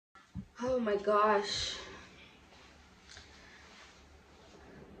Oh my gosh.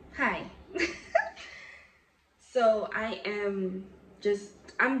 Hi. So I'm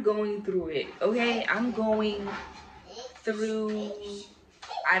going through it, okay? I'm going through,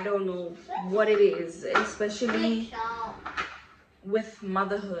 I don't know what it is, especially with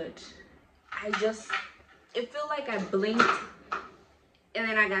motherhood. It feel like I blinked and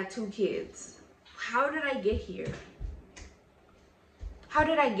then I got 2 kids. How did I get here? How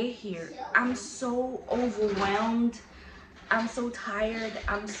did I get here? I'm so overwhelmed. I'm so tired.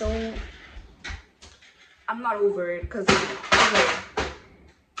 I'm not over it because okay,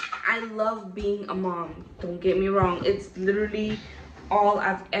 I love being a mom. Don't get me wrong. It's literally all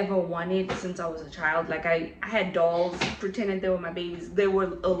I've ever wanted since I was a child. Like I had dolls, pretending they were my babies. They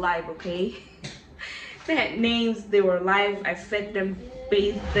were alive, okay? They had names, they were alive. I fed them,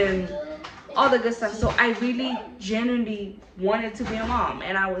 bathed them, all the good stuff. So I really genuinely wanted to be a mom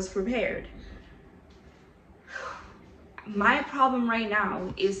and I was prepared. My problem right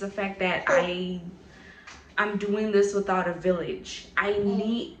now is the fact that I'm doing this without a village.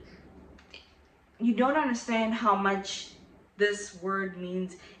 You don't understand how much this word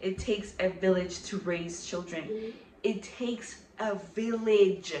means. It takes a village to raise children. It takes a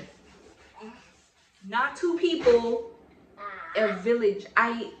village. Not 2 people, a village.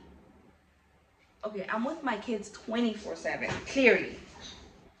 Okay, I'm with my kids 24/7, clearly.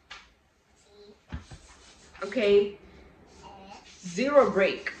 Okay, 0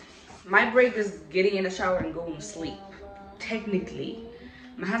 break. My break is getting in the shower and going to sleep, technically.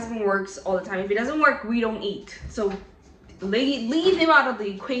 My husband works all the time. If he doesn't work, we don't eat. So leave him out of the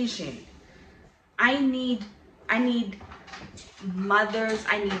equation. I need mothers,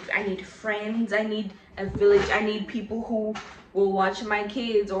 I need friends, I need a village, I need people who will watch my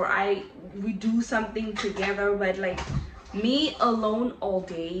kids, or we do something together. But like me alone all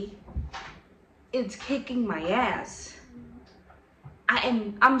day, it's kicking my ass.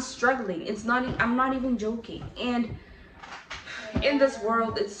 I'm struggling. I'm not even joking. And in this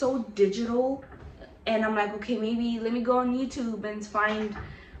world, it's so digital, and I'm like, okay, maybe let me go on YouTube and find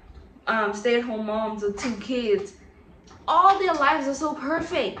stay-at-home moms with 2 kids. All their lives are so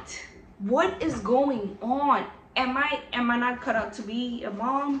perfect. What is going on? Am I not cut out to be a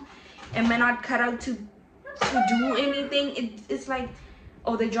mom? Am I not cut out to do anything? It's like,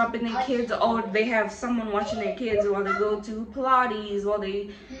 oh, they drop in their kids, or they have someone watching their kids while they go to Pilates, while they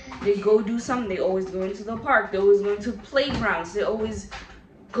go do something. They always go into the park. They're always going to playgrounds. They're always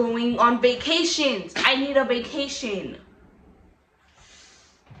going on vacations. I need a vacation.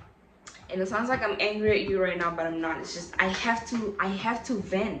 And it sounds like I'm angry at you right now, but I'm not. It's just I have to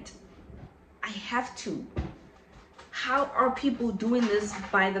vent. I have to. How are people doing this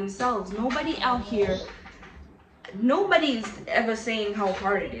by themselves? Nobody's ever saying how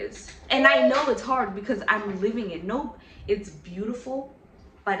hard it is. And I know it's hard because I'm living it. No, it's beautiful,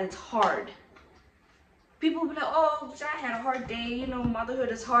 but it's hard. People be like, oh, I had a hard day, you know, motherhood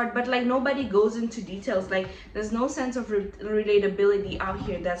is hard. But like nobody goes into details. Like there's no sense of relatability out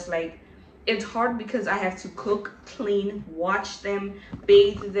here that's like, it's hard because I have to cook, clean, watch them,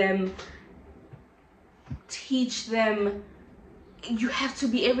 bathe them, teach them. You have to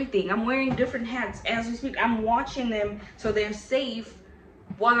be everything. I'm wearing different hats as we speak. I'm watching them so they're safe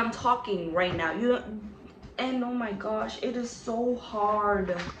while I'm talking right now. And oh my gosh, it is so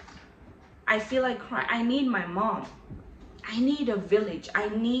hard. I feel like crying. I need my mom. I need a village. I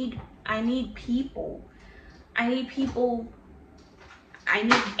need people. I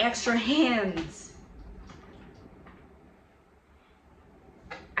need extra hands.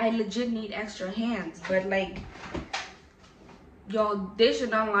 I legit need extra hands. But like, y'all, they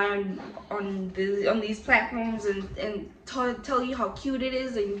should not lie on these platforms and tell you how cute it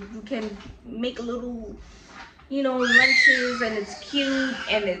is, and you can make little, you know, lunches, and it's cute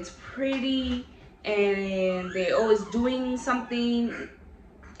and it's pretty and they're always doing something.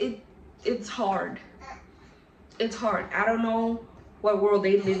 It's hard. It's hard. I don't know what world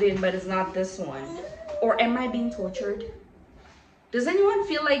they live in, but it's not this one. Or am I being tortured? Does anyone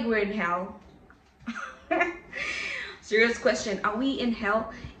feel like we're in hell? Serious question. Are we in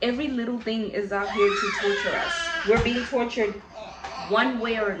hell? Every little thing is out here to torture us. We're being tortured one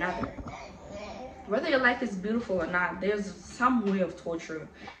way or another. Whether your life is beautiful or not, there's some way of torture.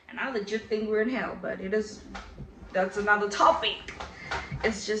 And I legit think we're in hell, but that's another topic.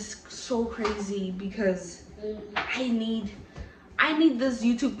 It's just so crazy because I need this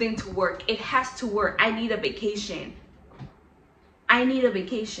YouTube thing to work. It has to work. I need a vacation.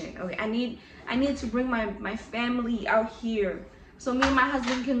 Okay, I need to bring my family out here so me and my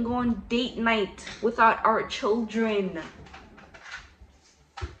husband can go on date night without our children.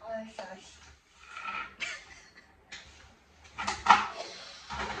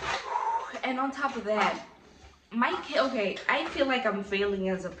 And on top of that, my kid, okay, I feel like I'm failing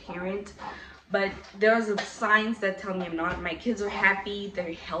as a parent, but there's signs that tell me I'm not. My kids are happy,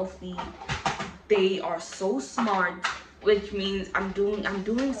 they're healthy, they are so smart, which means I'm doing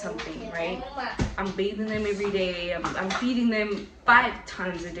something, right? I'm bathing them every day, I'm feeding them 5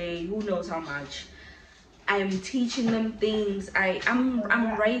 times a day, who knows how much. I'm teaching them things, I'm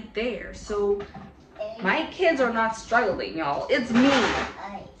right there. So my kids are not struggling, y'all. It's me.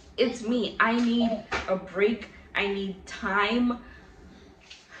 It's me. I need a break. I need time.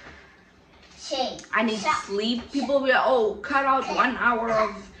 I need sleep. People will be like, oh, cut out 1 hour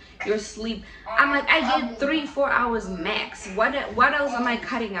of your sleep. I'm like, I get 3-4 hours max. What else am I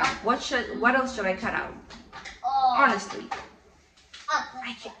cutting out? What else should I cut out? Honestly,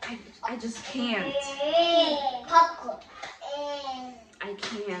 I just can't. I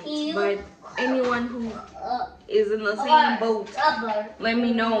can't. But anyone who is in the same boat, let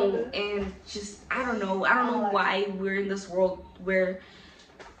me know. And just I don't know why we're in this world where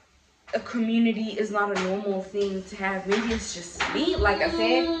a community is not a normal thing to have. Maybe it's just me, like I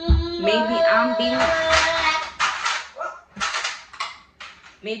said.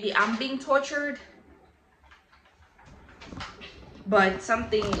 Maybe I'm being tortured. But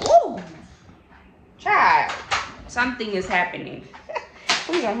something, oh, child, something is happening.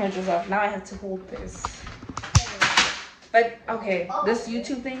 Please don't hurt yourself. Now I have to hold this. But okay, this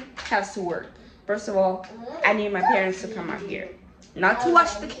YouTube thing has to work. First of all, I need my parents to come out here. Not to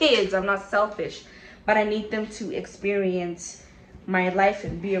watch the kids, I'm not selfish, but I need them to experience my life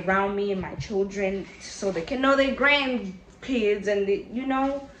and be around me and my children so they can know their grandkids and you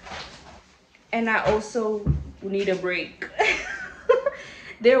know. And I also need a break.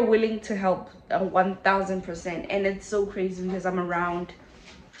 They're willing to help 1000%, and it's so crazy because I'm around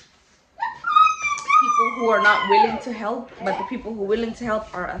people who are not willing to help, but the people who are willing to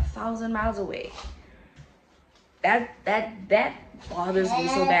help are 1,000 miles away. That bothers me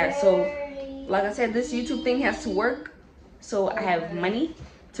so bad. So like I said, this YouTube thing has to work so I have money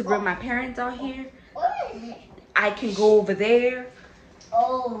to bring my parents out here. I can go over there.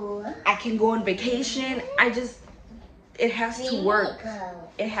 I can go on vacation. It has to work.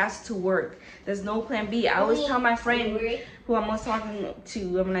 It has to work. There's no plan B. I always tell my friend who I'm always talking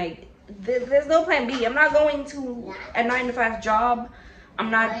to, I'm like, there's no plan B. I'm not going to a 9-to-5 job.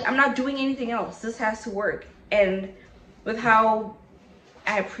 I'm not doing anything else. This has to work. And with how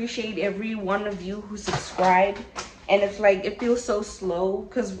I appreciate every one of you who subscribe, and it's like it feels so slow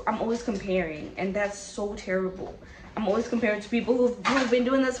because I'm always comparing, and that's so terrible. I'm always comparing to people who've been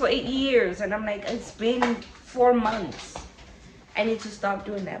doing this for 8 years, and I'm like, it's been 4 months. I need to stop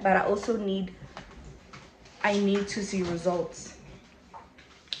doing that. But I also need to see results.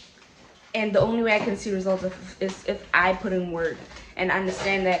 And the only way I can see results is if I put in work and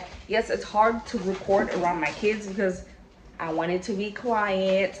understand that, yes, it's hard to record around my kids because I want it to be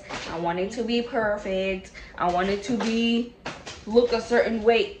quiet. I want it to be perfect. I want it to look a certain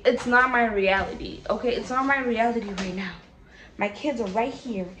way. It's not my reality, okay? It's not my reality right now. My kids are right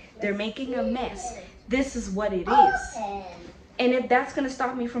here. They're making a mess. This is what it is. And if that's going to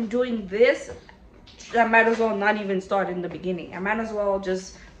stop me from doing this, I might as well not even start in the beginning. I might as well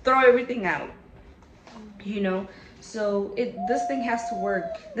just throw everything out, you know? So this thing has to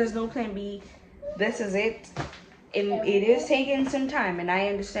work. There's no plan B. This is it. And it is taking some time, and I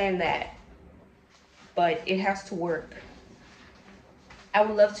understand that. But it has to work. I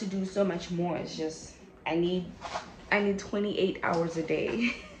would love to do so much more. It's just I need 28 hours a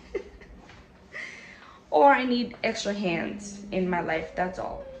day. Or I need extra hands in my life, that's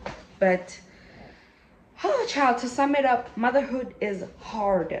all. But, oh child, to sum it up, motherhood is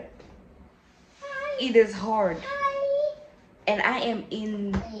hard. It is hard. And I'm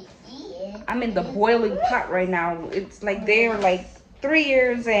in the boiling pot right now. It's like they're like 3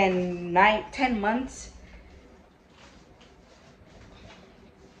 years and 10 months.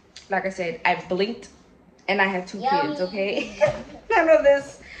 Like I said, I blinked and I had 2 kids, okay? None of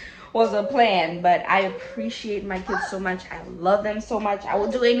this was a plan, but I appreciate my kids so much. I love them so much. I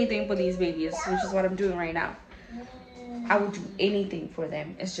will do anything for these babies, which is what I'm doing right now. I would do anything for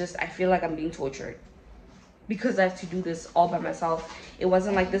them. It's just I feel like I'm being tortured because I have to do this all by myself. It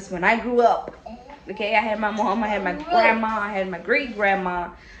wasn't like this when I grew up. Okay, I had my mom, I had my grandma, I had my great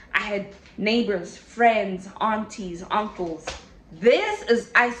grandma, I had neighbors, friends, aunties, uncles. This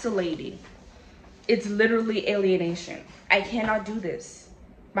is isolating. It's literally alienation. I cannot do this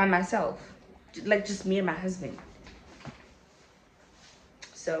by myself, like just me and my husband.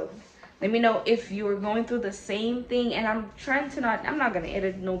 So Let me know if you're going through the same thing. And I'm trying to I'm not gonna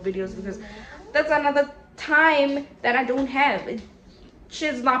edit no videos because that's another time that I don't have.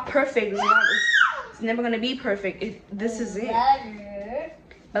 Shit's not perfect. It's never gonna be perfect. This is it.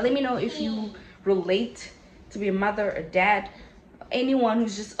 But let me know if you relate to be a mother, a dad, anyone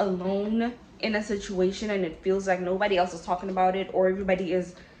who's just alone in a situation and it feels like nobody else is talking about it, or everybody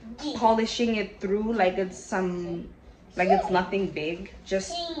is polishing it through like it's nothing big.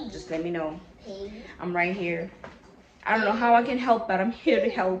 Just let me know. I'm right here. I don't know how I can help, but I'm here to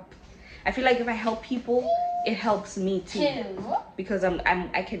help. I feel like if I help people, it helps me too, because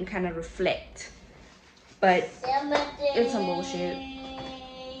I can kind of reflect. But it's some bullshit.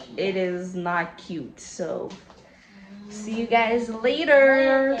 It is not cute. So see you guys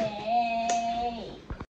later.